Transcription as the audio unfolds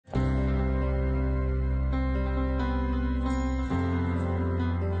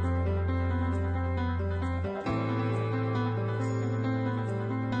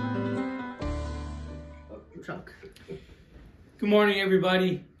Good morning,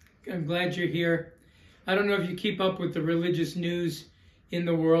 everybody. I'm glad you're here. I don't know if you keep up with the religious news in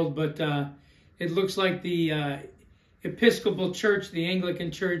the world, but it looks like the Episcopal Church, the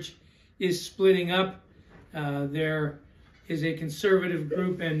Anglican Church, is splitting up. There is a conservative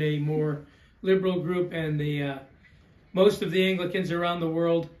group and a more liberal group, and most of the Anglicans around the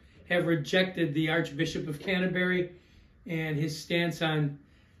world have rejected the Archbishop of Canterbury and his stance on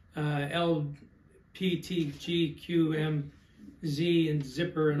LGBTQM Z and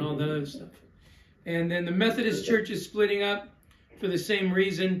Zipper and all that other stuff. And then the Methodist Church is splitting up for the same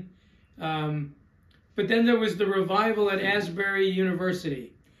reason. But then there was the revival at Asbury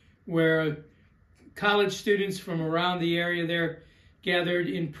University, where college students from around the area there gathered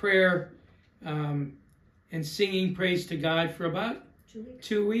in prayer and singing praise to God for about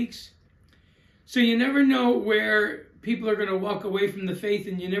 2 weeks. So you never know where people are going to walk away from the faith,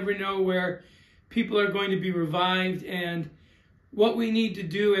 and you never know where people are going to be revived. And what we need to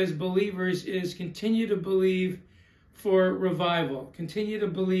do as believers is continue to believe for revival, continue to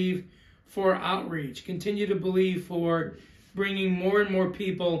believe for outreach, continue to believe for bringing more and more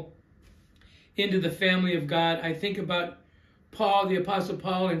people into the family of God. I think about Paul, the Apostle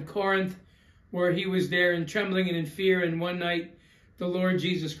Paul in Corinth, where he was there in trembling and in fear, and one night the Lord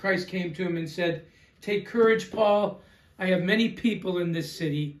Jesus Christ came to him and said, "Take courage, Paul. I have many people in this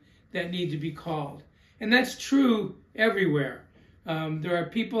city that need to be called." And that's true everywhere. There are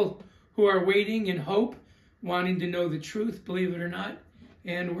people who are waiting in hope, wanting to know the truth, believe it or not,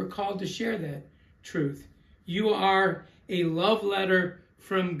 and we're called to share that truth. You are a love letter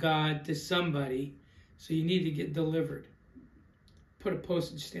from God to somebody, so you need to get delivered. Put a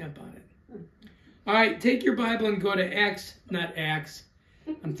postage stamp on it. All right, take your Bible and go to Acts, not Acts,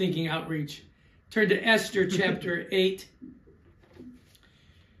 I'm thinking outreach. Turn to Esther chapter 8.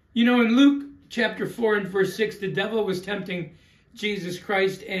 You know, in Luke chapter 4 and verse 6, the devil was tempting Jesus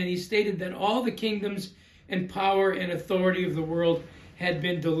Christ, and he stated that all the kingdoms and power and authority of the world had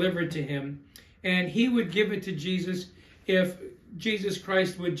been delivered to him, and he would give it to Jesus if Jesus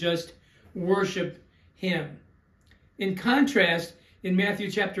Christ would just worship him. In contrast, in Matthew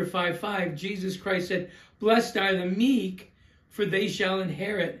chapter 5:5, Jesus Christ said, "Blessed are the meek, for they shall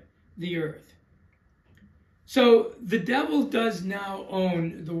inherit the earth." So the devil does now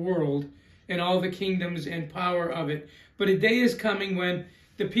own the world and all the kingdoms and power of it. But a day is coming when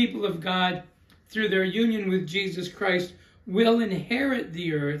the people of God, through their union with Jesus Christ, will inherit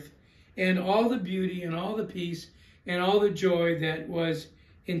the earth and all the beauty and all the peace and all the joy that was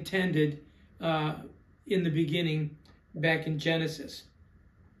intended in the beginning back in Genesis.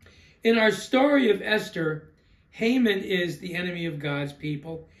 In our story of Esther, Haman is the enemy of God's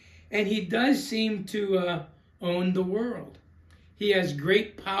people, and he does seem to own the world. He has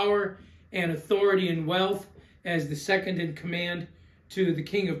great power and authority and wealth as the second in command to the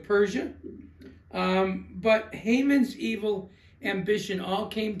king of Persia. But Haman's evil ambition all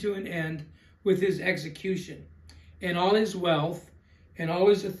came to an end with his execution. And all his wealth and all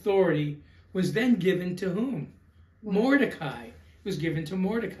his authority was then given to whom? Mordecai. It was given to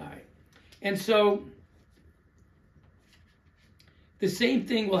Mordecai. And so the same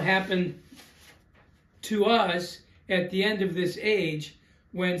thing will happen to us at the end of this age,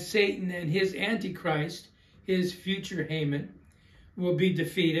 when Satan and his Antichrist, his future Haman, will be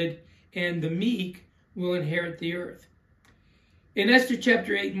defeated, and the meek will inherit the earth. In Esther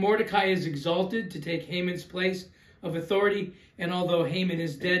chapter 8, Mordecai is exalted to take Haman's place of authority, and although Haman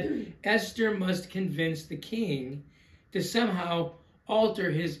is dead, Esther must convince the king to somehow alter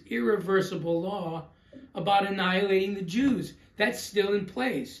his irreversible law about annihilating the Jews. That's still in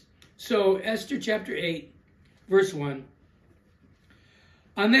place. So Esther chapter 8, verse 1.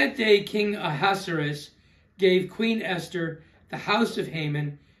 On that day, King Ahasuerus gave Queen Esther the house of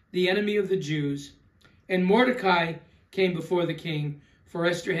Haman, the enemy of the Jews, and Mordecai came before the king, for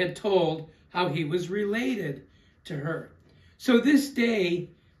Esther had told how he was related to her. So this day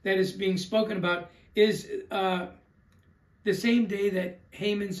that is being spoken about is the same day that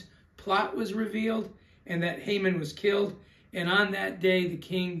Haman's plot was revealed and that Haman was killed. And on that day, the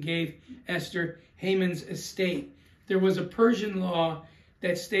king gave Esther Haman's estate. There was a Persian law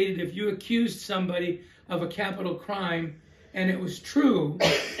that stated if you accused somebody of a capital crime and it was true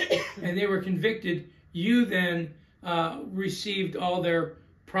and they were convicted, you then received all their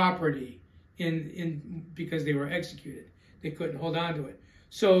property because they were executed. They couldn't hold on to it.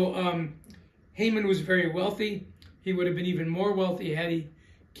 So Haman was very wealthy. He would have been even more wealthy had he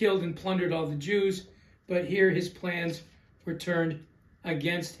killed and plundered all the Jews. But here his plans were turned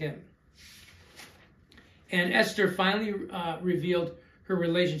against him. And Esther finally revealed her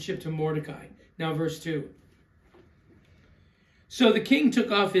relationship to Mordecai. Now verse 2. So the king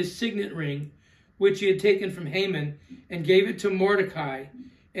took off his signet ring, which he had taken from Haman, and gave it to Mordecai,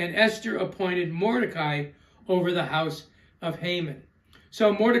 and Esther appointed Mordecai over the house of Haman.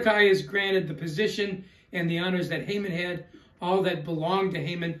 So Mordecai is granted the position and the honors that Haman had. All that belonged to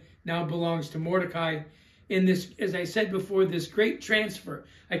Haman now belongs to Mordecai. In this, as I said before, this great transfer,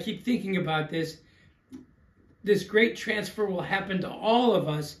 I keep thinking about this. This great transfer will happen to all of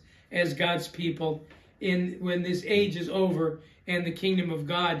us as God's people when this age is over and the kingdom of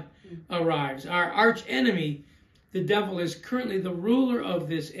God arrives. Our arch enemy, the devil, is currently the ruler of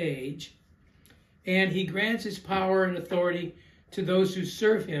this age, and he grants his power and authority to those who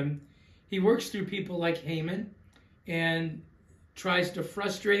serve him. He works through people like Haman and tries to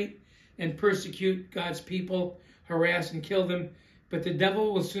frustrate and persecute God's people, harass and kill them, but the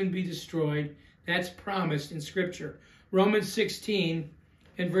devil will soon be destroyed. That's promised in Scripture. Romans 16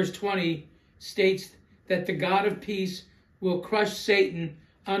 and verse 20 states that the God of peace will crush Satan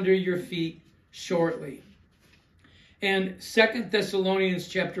under your feet shortly. And 2 Thessalonians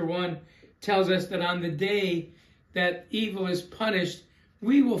chapter 1 tells us that on the day that evil is punished,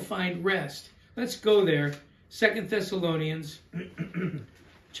 we will find rest. Let's go there. 2 Thessalonians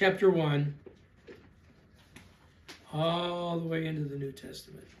chapter 1, all the way into the New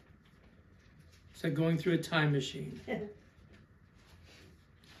Testament. It's like going through a time machine.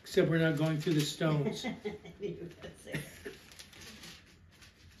 Except we're not going through the stones.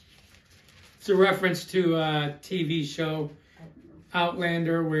 It's a reference to a TV show,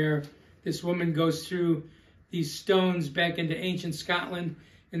 Outlander, where this woman goes through these stones back into ancient Scotland,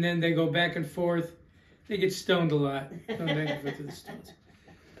 and then they go back and forth. They get stoned a lot, going back and forth to the stones.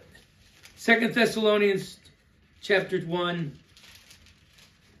 2 Thessalonians chapter 1,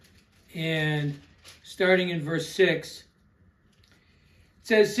 and starting in verse 6, it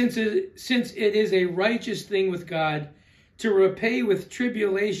says, since it is a righteous thing with God to repay with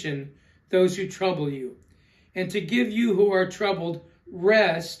tribulation those who trouble you, and to give you who are troubled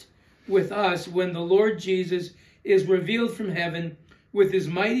rest with us when the Lord Jesus is revealed from heaven with his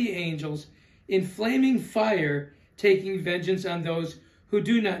mighty angels in flaming fire, taking vengeance on those who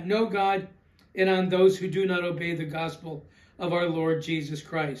do not know God and on those who do not obey the gospel of our Lord Jesus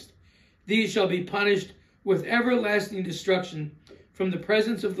Christ. These shall be punished with everlasting destruction from the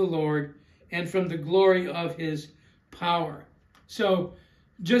presence of the Lord and from the glory of his power. So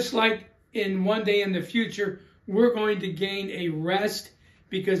just like in one day in the future, we're going to gain a rest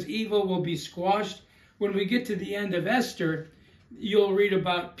because evil will be squashed. When we get to the end of Esther, you'll read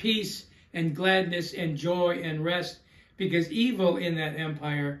about peace and gladness and joy and rest because evil in that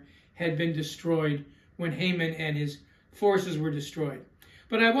empire had been destroyed when Haman and his forces were destroyed.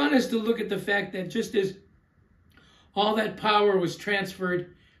 But I want us to look at the fact that just as all that power was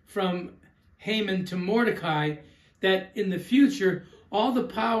transferred from Haman to Mordecai, that in the future, all the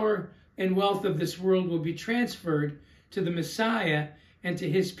power and wealth of this world will be transferred to the Messiah and to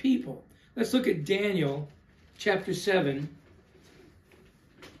his people. Let's look at Daniel chapter 7.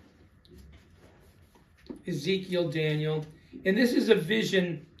 Ezekiel, Daniel. And this is a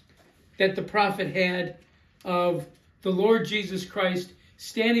vision that the prophet had of the Lord Jesus Christ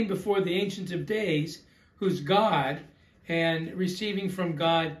standing before the Ancient of Days, who's God, and receiving from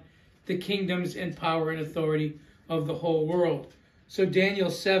God the kingdoms and power and authority of the whole world. So Daniel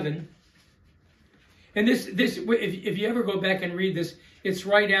 7. And this, if you ever go back and read this, it's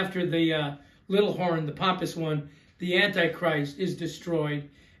right after the little horn, the pompous one, the Antichrist is destroyed,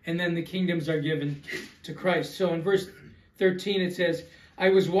 and then the kingdoms are given to Christ. So in verse 13 it says, I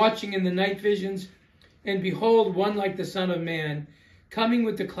was watching in the night visions, and behold, one like the Son of Man, coming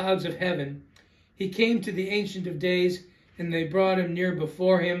with the clouds of heaven. He came to the Ancient of Days, and they brought him near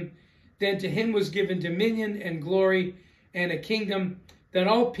before him. Then to him was given dominion and glory and a kingdom, that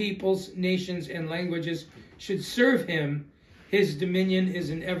all peoples, nations, and languages should serve him. His dominion is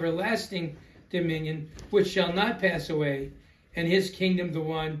an everlasting dominion, which shall not pass away, and his kingdom the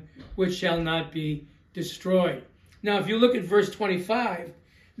one which shall not be destroyed. Now, if you look at verse 25,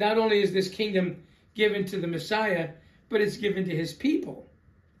 not only is this kingdom given to the Messiah, but it's given to his people.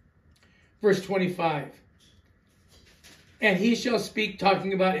 Verse 25, and he shall speak,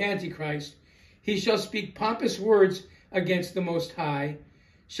 talking about Antichrist, he shall speak pompous words against the Most High,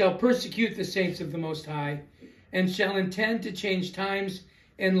 shall persecute the saints of the Most High, and shall intend to change times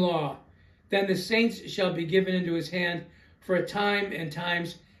and law. Then the saints shall be given into his hand for a time and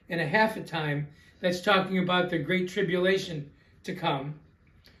times and a half a time. That's talking about the great tribulation to come.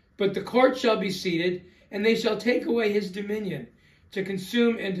 But the court shall be seated, and they shall take away his dominion, to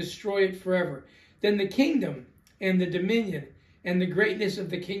consume and destroy it forever. Then the kingdom and the dominion and the greatness of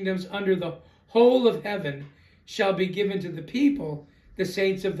the kingdoms under the whole of heaven shall be given to the people, the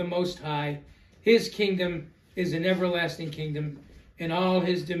saints of the Most High. His kingdom is an everlasting kingdom, and all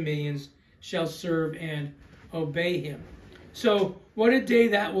his dominions shall serve and obey him. So what a day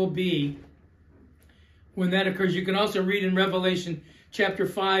that will be when that occurs. You can also read in Revelation chapter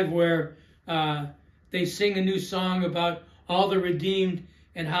 5 where they sing a new song about all the redeemed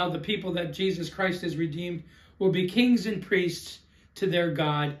and how the people that Jesus Christ has redeemed will be kings and priests to their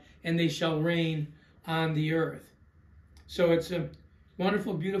God, and they shall reign on the earth. So it's a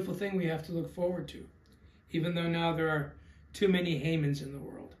wonderful, beautiful thing we have to look forward to, even though now there are too many Hamans in the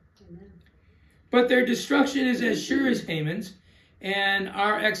world. Amen. But their destruction is as sure as Haman's, and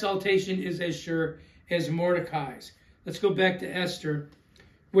our exaltation is as sure as Mordecai's. Let's go back to Esther.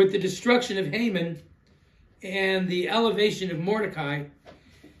 With the destruction of Haman and the elevation of Mordecai,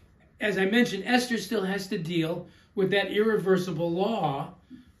 as I mentioned, Esther still has to deal with that irreversible law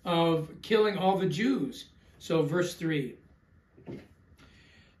of killing all the Jews. So verse 3.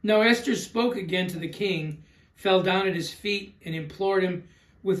 Now Esther spoke again to the king, fell down at his feet, and implored him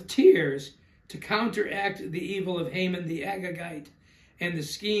with tears to counteract the evil of Haman the Agagite and the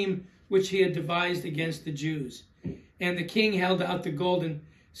scheme which he had devised against the Jews. And the king held out the golden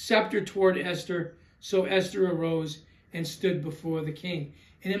scepter toward Esther, so Esther arose and stood before the king.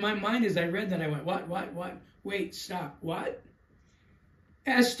 And in my mind, as I read that, I went, what? Wait, stop, what?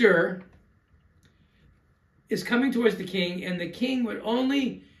 Esther is coming towards the king, and the king would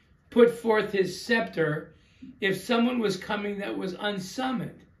only put forth his scepter if someone was coming that was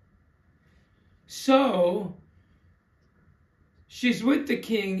unsummoned. So she's with the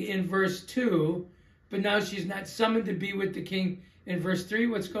king in verse 2, but now she's not summoned to be with the king in verse 3.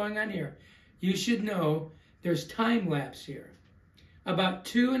 What's going on here? You should know there's time lapse here. About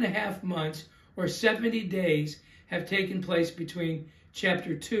 2.5 months or 70 days have taken place between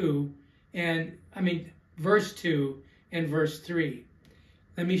chapter 2 and, verse 2 and verse 3.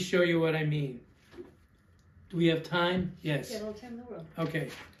 Let me show you what I mean. Do we have time? Yes. Yeah, all time in the world. Okay.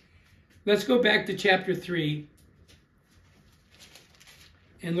 Let's go back to chapter 3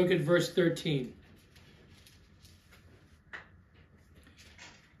 and look at verse 13.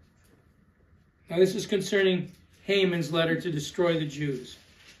 Now this is concerning Haman's letter to destroy the Jews.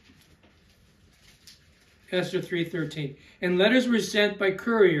 Esther 3:13. And letters were sent by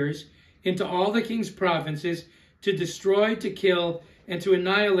couriers into all the king's provinces to destroy, to kill, and to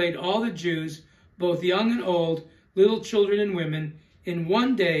annihilate all the Jews, both young and old, little children and women, in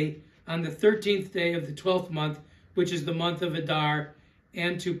one day, on the 13th day of the 12th month, which is the month of Adar,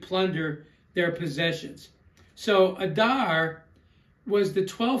 and to plunder their possessions. So Adar was the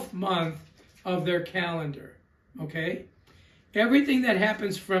 12th month of their calendar, okay? Everything that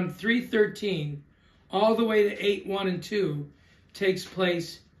happens from 3:13 all the way to 8:1 and 2 takes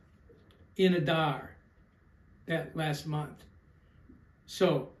place in Adar, that last month.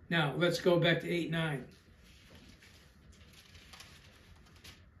 So now let's go back to 8:9.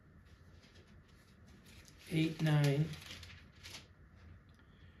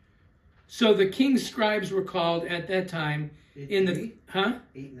 So the king's scribes were called at that time in the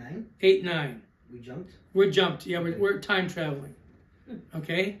 8:9. 8:9. We jumped. We're jumped. Yeah, we're time traveling.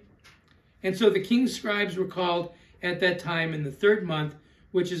 Okay, and so the king's scribes were called at that time in the 3rd month,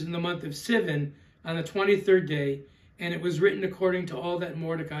 which is in the month of Sivan, on the 23rd day, and it was written according to all that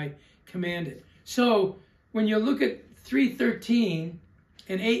Mordecai commanded. So when you look at 3:13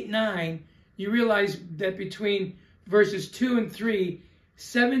 and 8:9, you realize that between verses 2 and 3,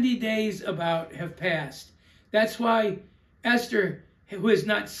 70 days about have passed. That's why Esther, who is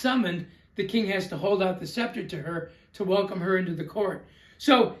not summoned, the king has to hold out the scepter to her to welcome her into the court.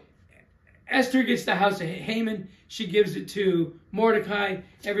 So Esther gets the house of Haman. She gives it to Mordecai.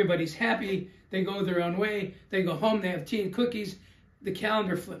 Everybody's happy. They go their own way. They go home. They have tea and cookies. The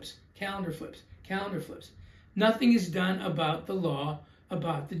calendar flips. Calendar flips. Calendar flips. Nothing is done about the law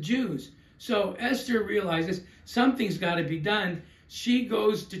about the Jews. So Esther realizes something's got to be done. She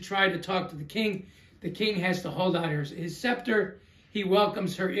goes to try to talk to the king. The king has to hold out his scepter. He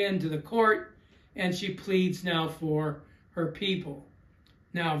welcomes her into the court, and she pleads now for her people.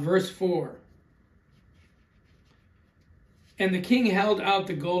 Now, verse 4. And the king held out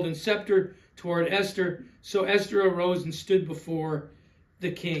the golden scepter toward Esther, so Esther arose and stood before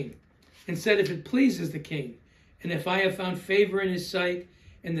the king, and said, if it pleases the king, and if I have found favor in his sight,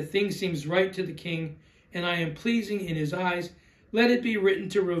 and the thing seems right to the king, and I am pleasing in his eyes, let it be written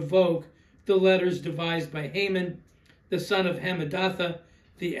to revoke the letters devised by Haman, the son of Hammedatha,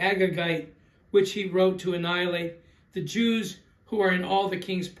 the Agagite, which he wrote to annihilate the Jews who are in all the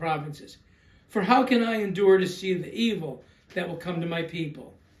king's provinces. For how can I endure to see the evil that will come to my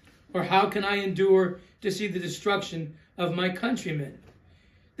people? Or how can I endure to see the destruction of my countrymen?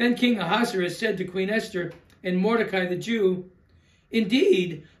 Then King Ahasuerus said to Queen Esther and Mordecai the Jew,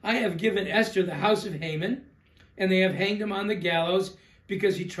 Indeed, I have given Esther the house of Haman, and they have hanged him on the gallows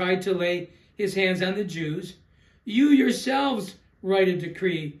because he tried to lay his hands on the Jews. You yourselves write a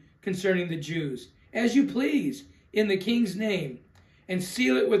decree concerning the Jews, as you please, in the king's name, and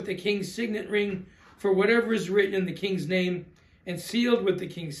seal it with the king's signet ring, for whatever is written in the king's name and sealed with the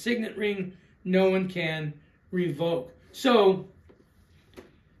king's signet ring, no one can revoke. So,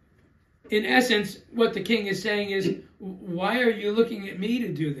 in essence, what the king is saying is, why are you looking at me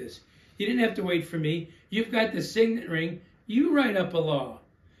to do this? You didn't have to wait for me. You've got the signet ring. You write up a law.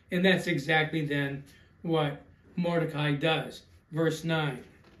 And that's exactly then what Mordecai does. Verse 9.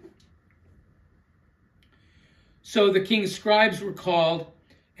 So the king's scribes were called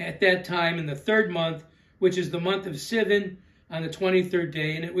at that time in the 3rd month, which is the month of Sivan, on the 23rd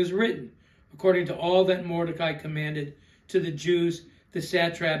day, and it was written, according to all that Mordecai commanded to the Jews, the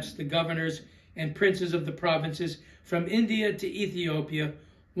satraps, the governors, and princes of the provinces, from India to Ethiopia,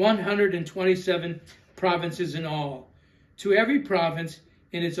 127 provinces in all, to every province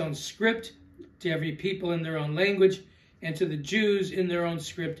in its own script, to every people in their own language, and to the Jews in their own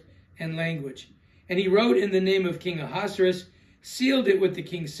script and language. And he wrote in the name of King Ahasuerus, sealed it with the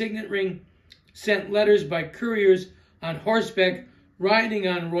king's signet ring, sent letters by couriers on horseback, riding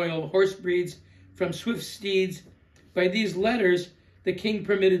on royal horse breeds from swift steeds. By these letters, the king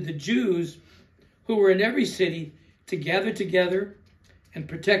permitted the Jews who were in every city to gather together and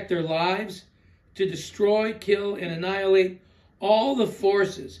protect their lives, to destroy, kill, and annihilate all the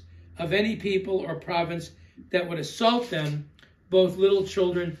forces of any people or province that would assault them, both little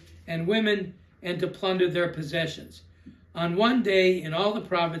children and women, and to plunder their possessions. On one day in all the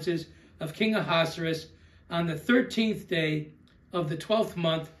provinces of King Ahasuerus, on the 13th day of the 12th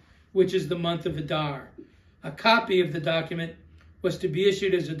month, which is the month of Adar. A copy of the document was to be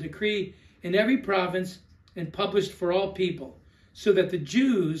issued as a decree in every province and published for all people, so that the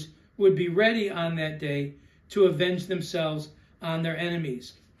Jews would be ready on that day to avenge themselves on their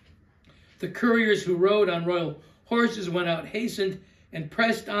enemies. The couriers who rode on royal horses went out hastened and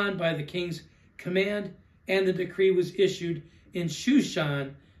pressed on by the king's command, and the decree was issued in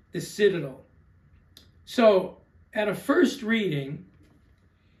Shushan, the citadel. So, at a first reading,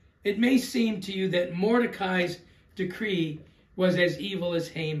 it may seem to you that Mordecai's decree was as evil as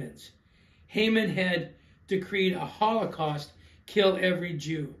Haman's. Haman had decreed a Holocaust, kill every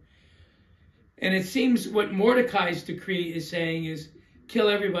Jew. And it seems what Mordecai's decree is saying is kill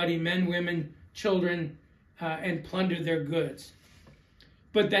everybody, men, women, children, and plunder their goods.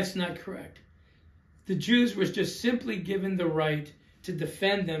 But that's not correct. The Jews were just simply given the right to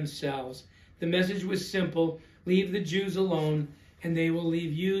defend themselves. The message was simple: leave the Jews alone, and they will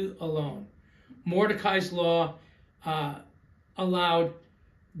leave you alone. Mordecai's law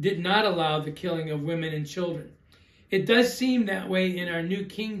did not allow the killing of women and children. It does seem that way in our New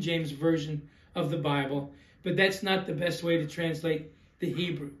King James Version of the Bible, but that's not the best way to translate the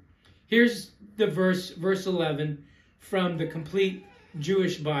Hebrew. Here's the verse 11, from the complete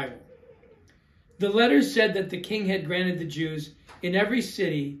Jewish Bible. The letter said that the king had granted the Jews in every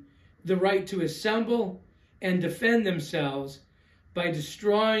city the right to assemble and defend themselves by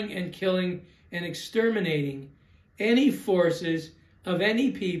destroying and killing and exterminating any forces of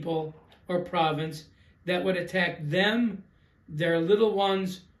any people or province that would attack them, their little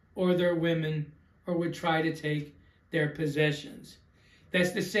ones, or their women, or would try to take their possessions.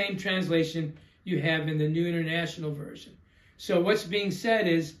 That's the same translation you have in the New International Version. So what's being said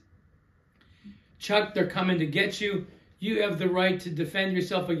is, Chuck, they're coming to get you. You have the right to defend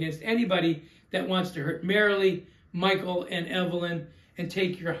yourself against anybody that wants to hurt Marilee, Michael, and Evelyn and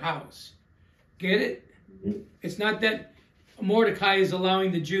take your house. Get it? It's not that Mordecai is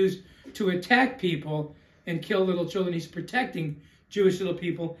allowing the Jews to attack people and kill little children. He's protecting Jewish little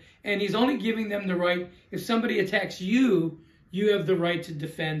people, and he's only giving them the right, if somebody attacks you, you have the right to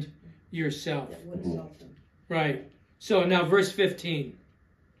defend yourself. That would assault them. Right. So now verse 15.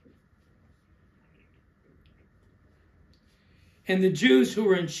 And the Jews who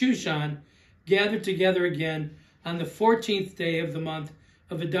were in Shushan gathered together again on the 14th day of the month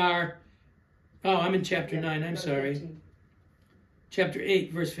of Adar. Oh, I'm in chapter 9. I'm sorry. 15. Chapter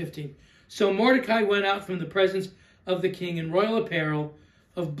 8, verse 15. So Mordecai went out from the presence of the king in royal apparel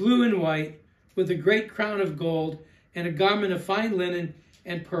of blue and white, with a great crown of gold and a garment of fine linen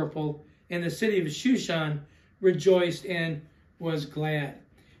and purple. And the city of Shushan rejoiced and was glad.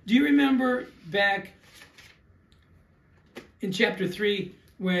 Do you remember back in chapter 3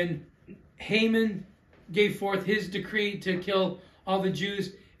 when Haman gave forth his decree to kill all the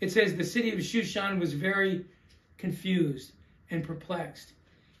Jews, It says the city of Shushan was very confused and perplexed.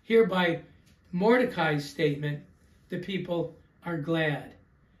 Here by Mordecai's statement, the people are glad.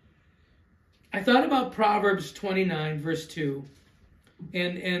 I thought about Proverbs 29, verse 2,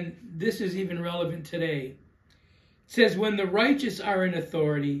 and this is even relevant today. It says, when the righteous are in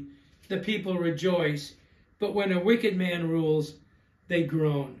authority, the people rejoice, but when a wicked man rules, they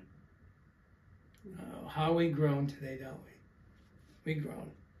groan. Oh, how we groan today, don't we? We groan.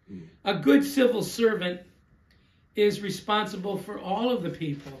 A good civil servant is responsible for all of the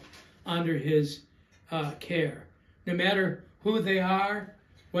people under his care. No matter who they are,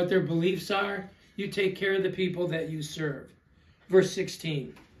 what their beliefs are, you take care of the people that you serve. Verse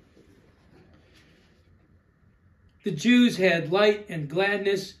 16. The Jews had light and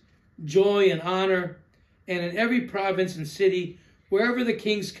gladness, joy and honor, and in every province and city, wherever the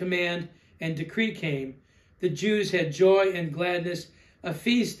king's command and decree came, the Jews had joy and gladness, a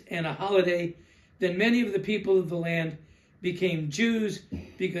feast and a holiday. Then many of the people of the land became Jews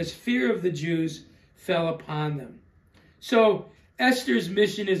because fear of the Jews fell upon them. So Esther's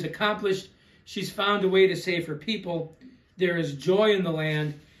mission is accomplished. She's found a way to save her people. There is joy in the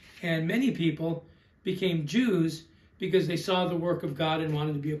land, and many people became Jews because they saw the work of God and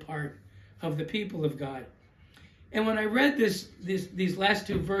wanted to be a part of the people of God. And when I read these last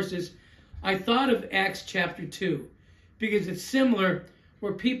two verses, I thought of Acts chapter 2, because it's similar,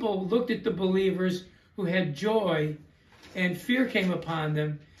 where people looked at the believers who had joy and fear came upon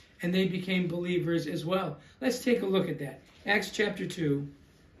them, and they became believers as well. Let's take a look at that. Acts chapter 2.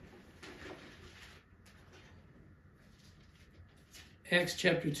 Acts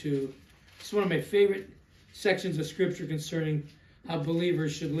chapter 2. It's one of my favorite sections of Scripture concerning how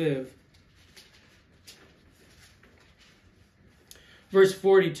believers should live. Verse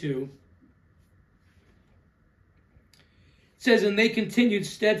 42. It says, and they continued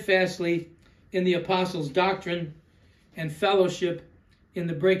steadfastly in the apostles' doctrine and fellowship, in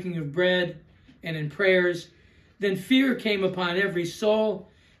the breaking of bread and in prayers. Then fear came upon every soul,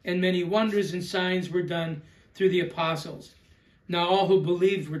 and many wonders and signs were done through the apostles. Now all who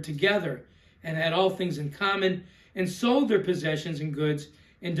believed were together and had all things in common, and sold their possessions and goods,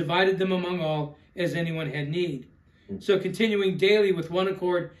 and divided them among all as anyone had need. So continuing daily with one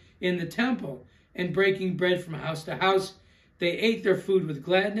accord in the temple, and breaking bread from house to house, they ate their food with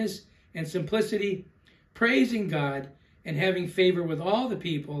gladness and simplicity, praising God and having favor with all the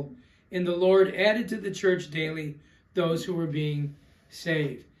people. And the Lord added to the church daily those who were being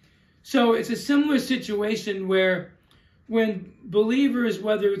saved. So it's a similar situation where when believers,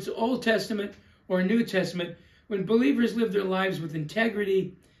 whether it's Old Testament or New Testament, when believers live their lives with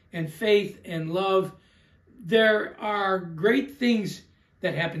integrity and faith and love, there are great things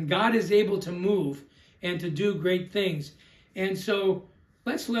that happen. God is able to move and to do great things. And so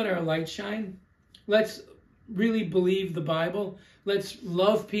let's let our light shine. Let's really believe the Bible. Let's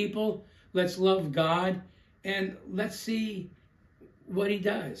love people. Let's love God. And let's see what he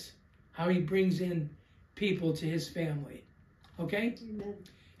does, how he brings in people to his family. Okay? Amen.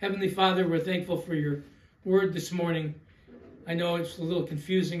 Heavenly Father, we're thankful for your word this morning. I know it's a little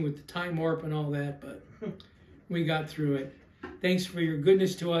confusing with the time warp and all that, but we got through it. Thanks for your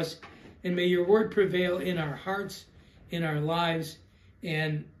goodness to us, and may your word prevail in our hearts, in our lives,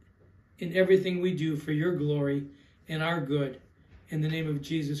 and in everything we do for your glory and our good. In the name of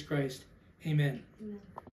Jesus Christ, amen. Amen.